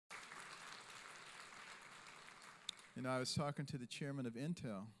You know, I was talking to the chairman of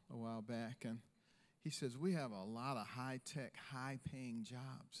Intel a while back, and he says, we have a lot of high-tech, high-paying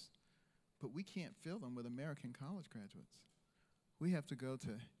jobs, but we can't fill them with American college graduates. We have to go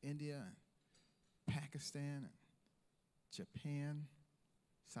to India and Pakistan and Japan,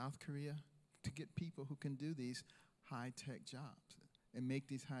 South Korea, to get people who can do these high-tech jobs and make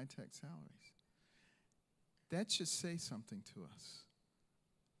these high-tech salaries. That should say something to us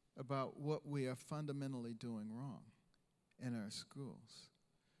about what we are fundamentally doing wrong in our schools.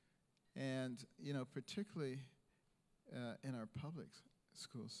 And, you know, particularly in our public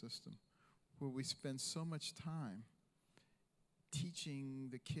school system, where we spend so much time teaching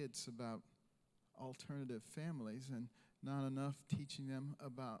the kids about alternative families and not enough teaching them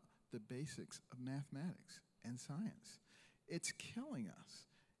about the basics of mathematics and science. It's killing us,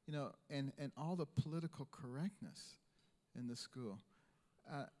 you know, and all the political correctness in the school.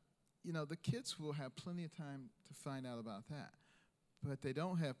 You know, the kids will have plenty of time to find out about that, but they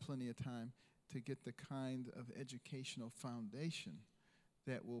don't have plenty of time to get the kind of educational foundation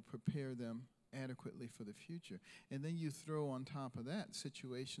that will prepare them adequately for the future. And then you throw on top of that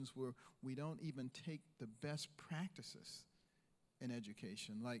situations where we don't even take the best practices in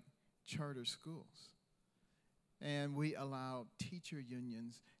education, like charter schools. And we allow teacher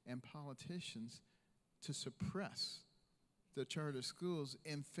unions and politicians to suppress the charter schools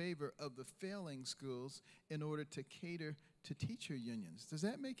in favor of the failing schools in order to cater to teacher unions. Does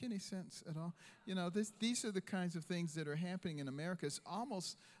that make any sense at all? You know, these are the kinds of things that are happening in America. It's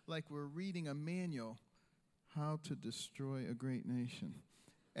almost like we're reading a manual, how to destroy a great nation.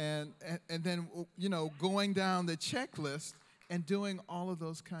 And then, you know, going down the checklist and doing all of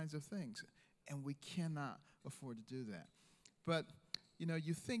those kinds of things. And we cannot afford to do that. But, you know,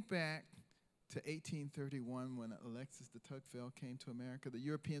 you think back to 1831 when Alexis de Tocqueville came to America. The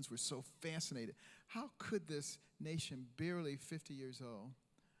Europeans were so fascinated. How could this nation, barely 50 years old,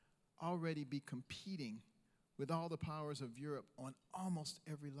 already be competing with all the powers of Europe on almost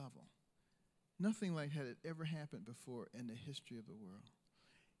every level? Nothing like had it ever happened before in the history of the world.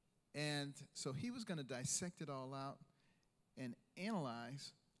 And so he was going to dissect it all out and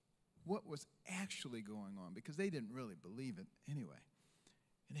analyze what was actually going on, because they didn't really believe it anyway.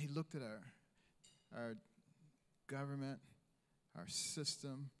 And he looked at our government, our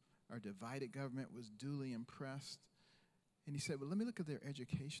system, our divided government, was duly impressed. And he said, well, let me look at their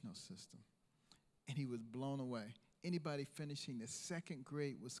educational system. And he was blown away. Anybody finishing the second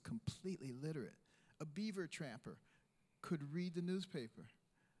grade was completely literate. A beaver trapper could read the newspaper,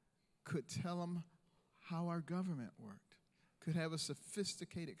 could tell them how our government worked, could have a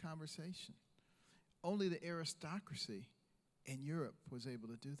sophisticated conversation. Only the aristocracy in Europe was able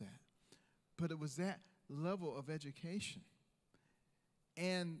to do that. But it was that level of education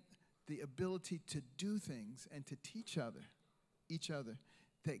and the ability to do things and to teach each other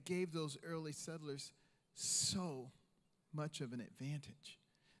that gave those early settlers so much of an advantage.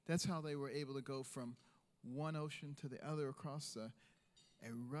 That's how they were able to go from one ocean to the other across a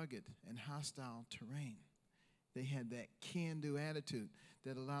rugged and hostile terrain. They had that can-do attitude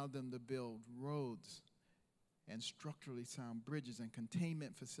that allowed them to build roads and structurally sound bridges and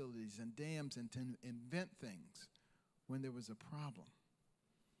containment facilities and dams, and to invent things when there was a problem.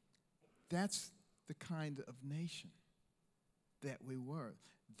 That's the kind of nation that we were.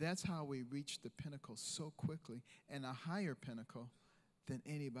 That's how we reached the pinnacle so quickly, and a higher pinnacle than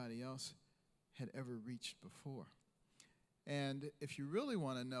anybody else had ever reached before. And if you really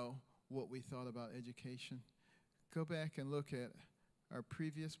want to know what we thought about education, go back and look at our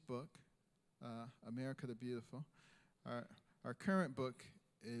previous book, America the Beautiful. Our current book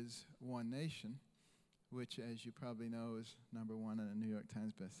is One Nation, which, as you probably know, is #1 on the New York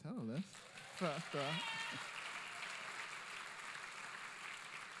Times bestseller list.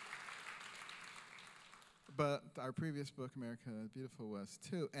 But our previous book, America the Beautiful, was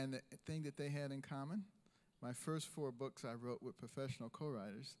too. And the thing that they had in common, my first 4 books I wrote with professional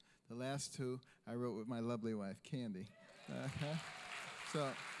co-writers. The last 2 I wrote with my lovely wife, Candy.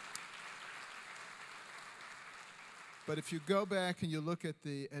 But if you go back and you look at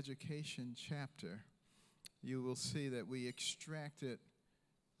the education chapter, you will see that we extracted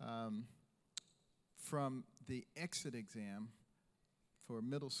from the exit exam for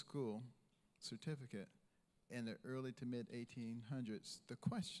middle school certificate in the early to mid 1800s, the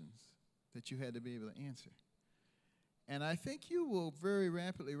questions that you had to be able to answer. And I think you will very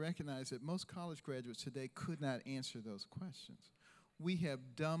rapidly recognize that most college graduates today could not answer those questions. We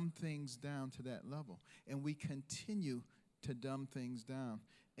have dumbed things down to that level, and we continue to dumb things down.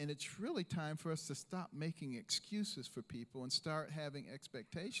 And it's really time for us to stop making excuses for people and start having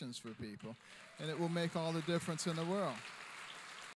expectations for people. And it will make all the difference in the world.